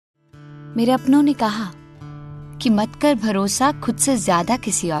मेरे अपनों ने कहा कि मत कर भरोसा खुद से ज्यादा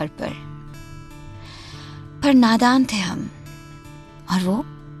किसी और पर नादान थे हम, और वो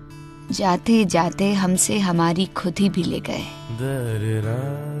जाते जाते हमसे हमारी खुद ही भी ले गए। दरे रा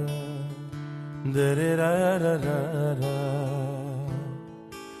रा रा रा,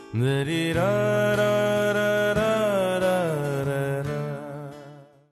 दरे रा रा